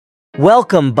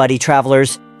Welcome, buddy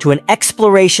travelers, to an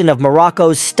exploration of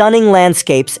Morocco's stunning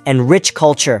landscapes and rich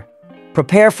culture.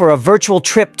 Prepare for a virtual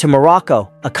trip to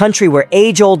Morocco, a country where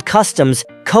age-old customs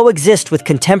coexist with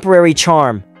contemporary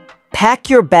charm. Pack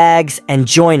your bags and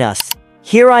join us.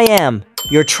 Here I am,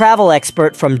 your travel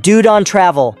expert from Dude on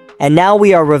Travel, and now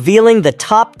we are revealing the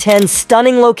top 10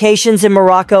 stunning locations in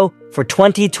Morocco for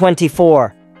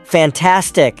 2024.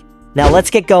 Fantastic! Now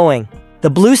let's get going. The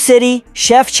Blue City,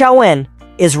 Chefchaouen,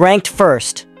 is ranked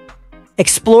first.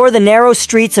 Explore the narrow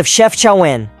streets of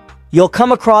Chefchaouen. You'll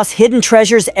come across hidden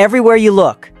treasures everywhere you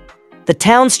look. The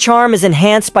town's charm is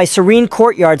enhanced by serene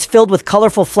courtyards filled with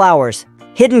colorful flowers,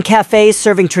 hidden cafes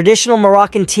serving traditional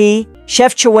Moroccan tea.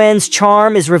 Chefchaouen's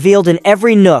charm is revealed in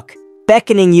every nook,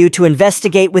 beckoning you to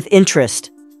investigate with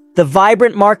interest. The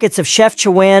vibrant markets of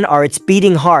Chefchaouen are its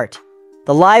beating heart.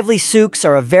 The lively souks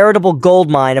are a veritable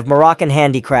goldmine of Moroccan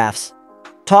handicrafts.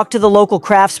 Talk to the local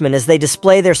craftsmen as they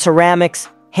display their ceramics,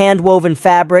 hand-woven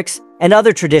fabrics, and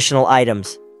other traditional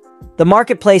items. The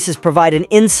marketplaces provide an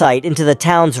insight into the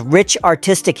town's rich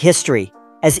artistic history,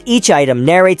 as each item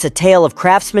narrates a tale of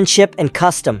craftsmanship and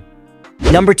custom.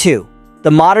 Number 2.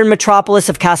 The modern metropolis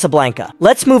of Casablanca.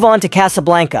 Let's move on to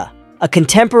Casablanca, a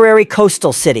contemporary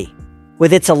coastal city.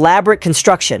 With its elaborate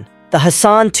construction, the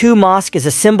Hassan II Mosque is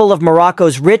a symbol of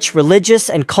Morocco's rich religious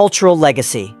and cultural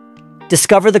legacy.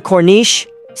 Discover the Corniche,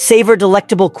 savor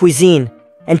delectable cuisine,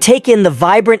 and take in the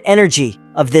vibrant energy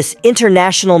of this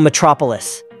international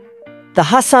metropolis. The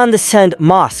Hassan II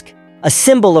Mosque, a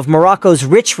symbol of Morocco's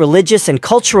rich religious and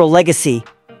cultural legacy,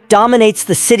 dominates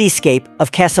the cityscape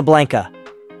of Casablanca.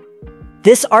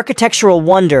 This architectural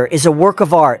wonder is a work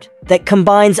of art that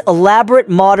combines elaborate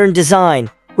modern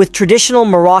design with traditional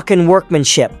Moroccan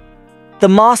workmanship. The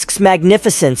mosque's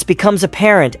magnificence becomes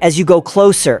apparent as you go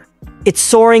closer, its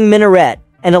soaring minaret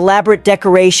and elaborate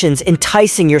decorations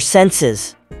enticing your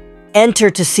senses. Enter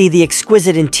to see the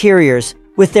exquisite interiors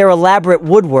with their elaborate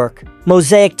woodwork,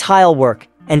 mosaic tilework,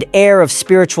 and air of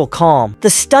spiritual calm. The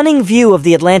stunning view of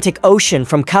the Atlantic Ocean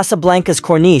from Casablanca's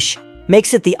Corniche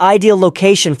makes it the ideal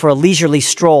location for a leisurely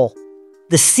stroll.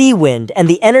 The sea wind and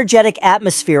the energetic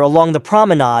atmosphere along the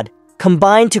promenade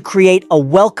combine to create a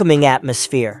welcoming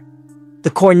atmosphere. The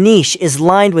Corniche is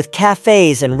lined with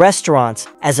cafes and restaurants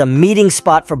as a meeting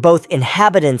spot for both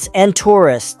inhabitants and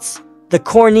tourists. The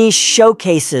Corniche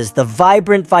showcases the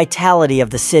vibrant vitality of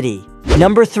the city.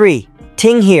 Number 3.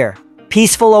 Tinghir,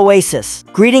 peaceful oasis.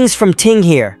 Greetings from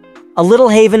Tinghir, a little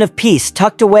haven of peace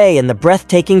tucked away in the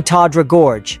breathtaking Tadra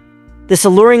Gorge. This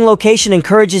alluring location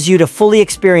encourages you to fully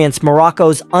experience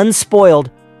Morocco's unspoiled,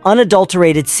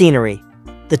 unadulterated scenery.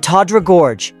 The Tadra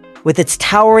Gorge, with its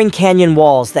towering canyon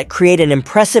walls that create an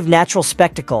impressive natural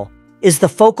spectacle, is the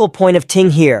focal point of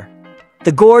Tinghir.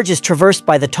 The gorge is traversed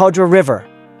by the Tadra River,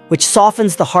 which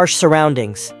softens the harsh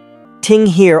surroundings.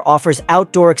 Tinghir offers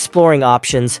outdoor exploring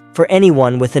options for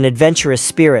anyone with an adventurous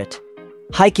spirit.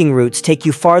 Hiking routes take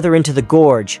you farther into the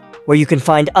gorge, where you can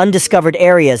find undiscovered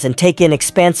areas and take in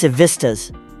expansive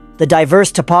vistas. The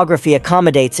diverse topography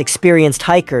accommodates experienced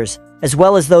hikers, as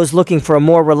well as those looking for a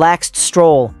more relaxed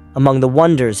stroll among the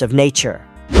wonders of nature.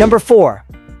 Number 4.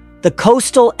 The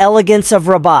coastal elegance of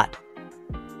Rabat.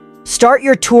 Start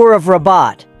your tour of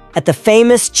Rabat at the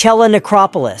famous Chella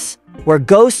necropolis, where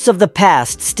ghosts of the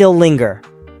past still linger.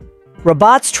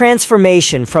 Rabat's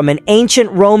transformation from an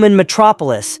ancient Roman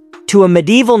metropolis to a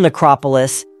medieval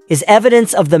necropolis is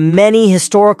evidence of the many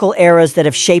historical eras that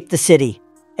have shaped the city.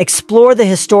 Explore the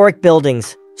historic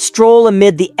buildings, stroll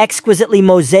amid the exquisitely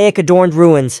mosaic-adorned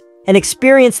ruins, and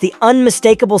experience the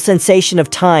unmistakable sensation of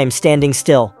time standing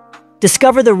still.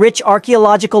 Discover the rich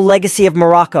archaeological legacy of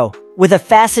Morocco with a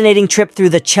fascinating trip through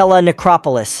the Chella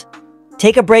necropolis.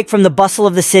 Take a break from the bustle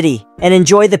of the city and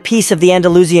enjoy the peace of the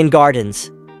Andalusian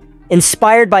gardens.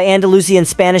 Inspired by Andalusian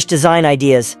Spanish design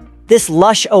ideas, this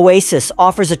lush oasis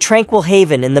offers a tranquil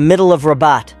haven in the middle of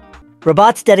Rabat.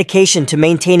 Rabat's dedication to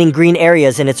maintaining green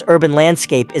areas in its urban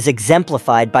landscape is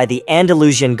exemplified by the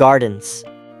Andalusian gardens.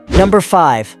 Number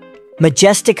 5.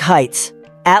 Majestic Heights,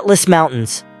 Atlas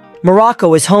Mountains.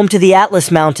 Morocco is home to the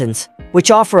Atlas Mountains, which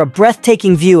offer a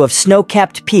breathtaking view of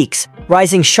snow-capped peaks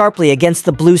rising sharply against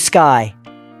the blue sky.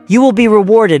 You will be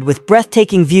rewarded with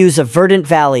breathtaking views of verdant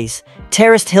valleys,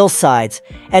 terraced hillsides,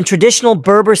 and traditional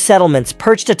Berber settlements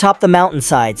perched atop the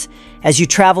mountainsides as you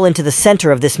travel into the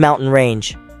center of this mountain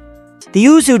range. The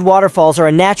Ouzoud waterfalls are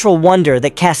a natural wonder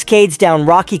that cascades down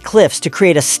rocky cliffs to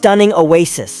create a stunning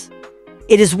oasis.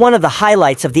 It is one of the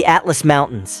highlights of the Atlas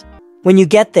Mountains. When you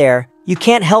get there, you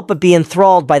can't help but be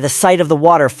enthralled by the sight of the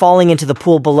water falling into the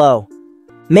pool below.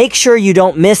 Make sure you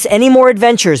don't miss any more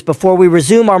adventures before we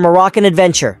resume our Moroccan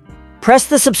adventure. Press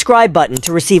the subscribe button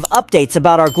to receive updates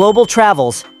about our global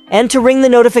travels and to ring the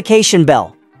notification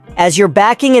bell. As your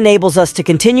backing enables us to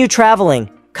continue traveling,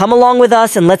 come along with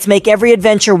us and let's make every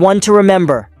adventure one to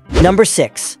remember. Number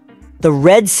 6. The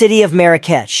Red City of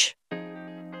Marrakech.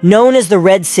 Known as the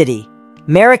Red City,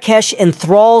 Marrakech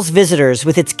enthralls visitors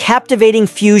with its captivating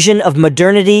fusion of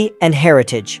modernity and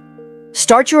heritage.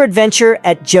 Start your adventure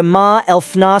at Jemaa El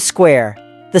Fna Square,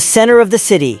 the center of the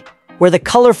city, where the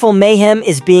colorful mayhem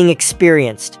is being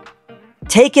experienced.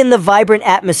 Take in the vibrant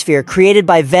atmosphere created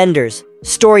by vendors,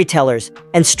 storytellers,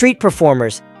 and street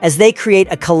performers as they create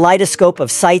a kaleidoscope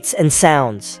of sights and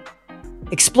sounds.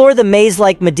 Explore the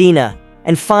maze-like Medina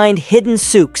and find hidden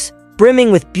souks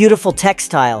brimming with beautiful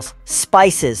textiles,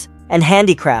 spices, and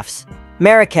handicrafts.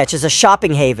 Marrakech is a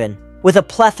shopping haven with a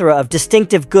plethora of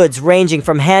distinctive goods ranging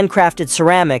from handcrafted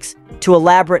ceramics to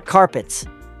elaborate carpets.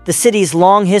 The city's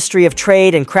long history of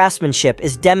trade and craftsmanship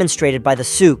is demonstrated by the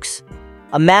souks.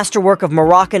 A masterwork of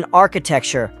Moroccan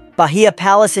architecture, Bahia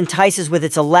Palace entices with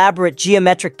its elaborate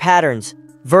geometric patterns,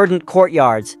 verdant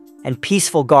courtyards, and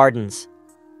peaceful gardens.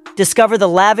 Discover the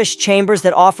lavish chambers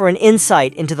that offer an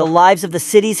insight into the lives of the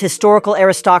city's historical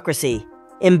aristocracy,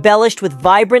 embellished with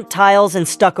vibrant tiles and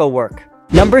stucco work.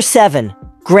 Number 7.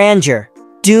 Grandeur.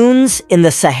 Dunes in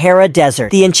the Sahara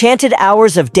Desert. The enchanted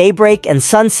hours of daybreak and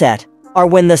sunset are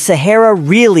when the Sahara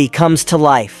really comes to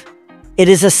life. It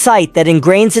is a sight that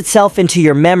ingrains itself into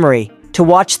your memory to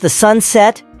watch the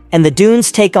sunset and the dunes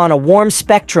take on a warm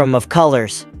spectrum of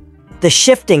colors. The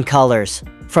shifting colors,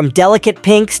 from delicate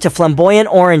pinks to flamboyant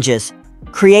oranges,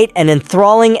 create an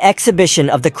enthralling exhibition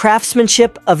of the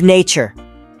craftsmanship of nature.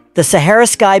 The Sahara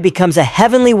sky becomes a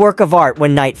heavenly work of art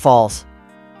when night falls.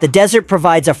 The desert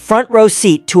provides a front-row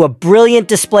seat to a brilliant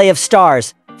display of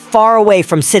stars far away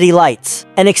from city lights,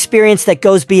 an experience that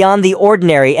goes beyond the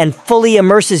ordinary and fully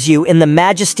immerses you in the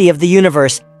majesty of the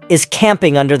universe is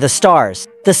camping under the stars.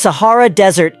 The Sahara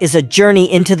Desert is a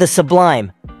journey into the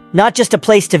sublime, not just a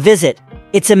place to visit.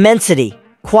 Its immensity,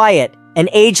 quiet, and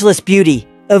ageless beauty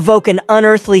evoke an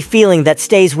unearthly feeling that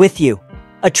stays with you.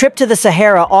 A trip to the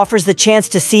Sahara offers the chance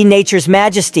to see nature's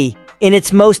majesty in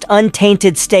its most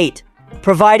untainted state,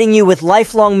 providing you with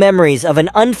lifelong memories of an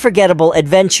unforgettable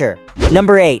adventure.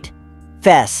 Number 8.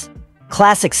 Fes.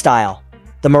 Classic style.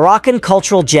 The Moroccan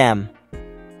cultural gem.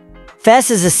 Fes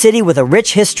is a city with a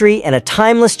rich history and a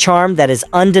timeless charm that is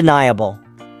undeniable.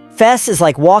 Fes is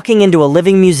like walking into a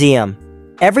living museum.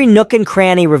 Every nook and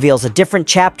cranny reveals a different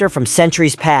chapter from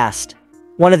centuries past.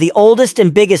 One of the oldest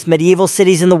and biggest medieval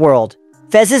cities in the world,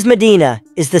 Fes's Medina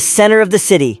is the center of the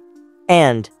city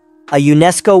and a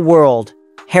UNESCO World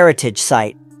Heritage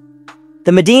Site.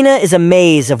 The Medina is a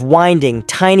maze of winding,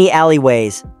 tiny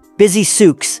alleyways, busy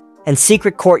souks, and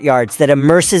secret courtyards that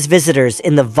immerses visitors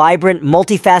in the vibrant,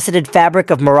 multifaceted fabric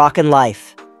of Moroccan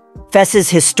life. Fes's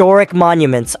historic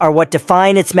monuments are what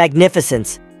define its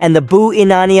magnificence, and the Bou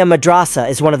Inania Madrasa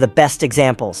is one of the best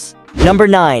examples. Number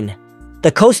 9.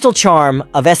 The coastal charm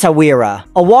of Essaouira.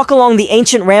 A walk along the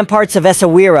ancient ramparts of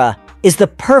Essaouira is the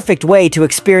perfect way to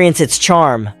experience its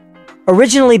charm.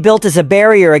 Originally built as a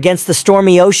barrier against the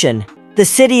stormy ocean, the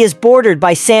city is bordered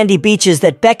by sandy beaches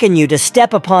that beckon you to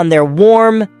step upon their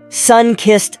warm,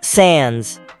 sun-kissed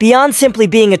sands. Beyond simply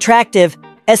being attractive,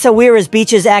 Essaouira's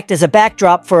beaches act as a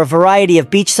backdrop for a variety of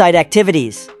beachside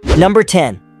activities. Number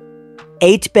 10.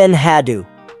 Ait Ben Haddou.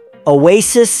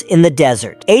 Oasis in the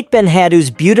desert. Ait Ben Haddou's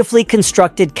beautifully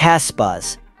constructed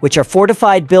kasbahs, which are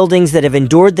fortified buildings that have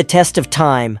endured the test of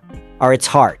time, are its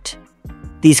heart.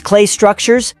 These clay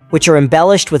structures, which are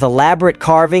embellished with elaborate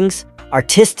carvings,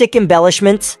 artistic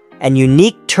embellishments, and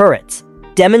unique turrets,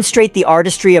 demonstrate the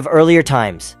artistry of earlier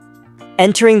times.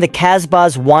 Entering the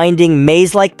kasbah's winding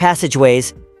maze-like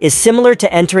passageways is similar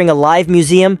to entering a live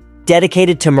museum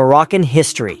dedicated to Moroccan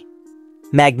history.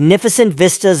 Magnificent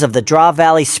vistas of the Dra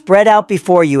Valley spread out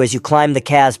before you as you climb the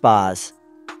kasbahs.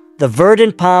 The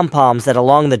verdant pom-poms that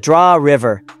along the Dra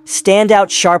River stand out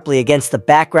sharply against the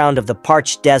background of the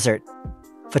parched desert.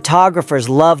 Photographers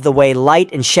love the way light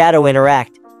and shadow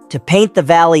interact to paint the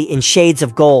valley in shades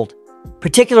of gold,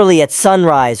 particularly at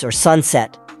sunrise or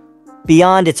sunset.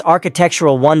 Beyond its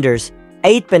architectural wonders,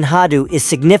 Ait Ben Haddou is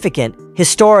significant,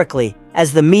 historically,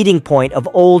 as the meeting point of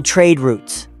old trade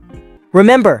routes.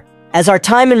 Remember, as our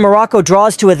time in Morocco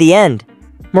draws to the end,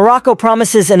 Morocco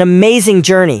promises an amazing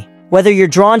journey, whether you're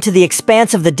drawn to the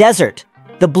expanse of the desert,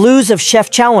 the blues of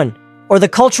Chefchaouen, or the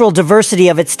cultural diversity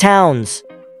of its towns.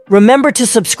 Remember to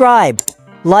subscribe,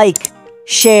 like,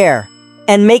 share,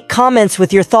 and make comments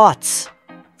with your thoughts.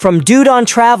 From Dude on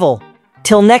Travel,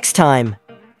 till next time,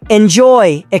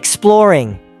 enjoy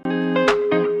exploring.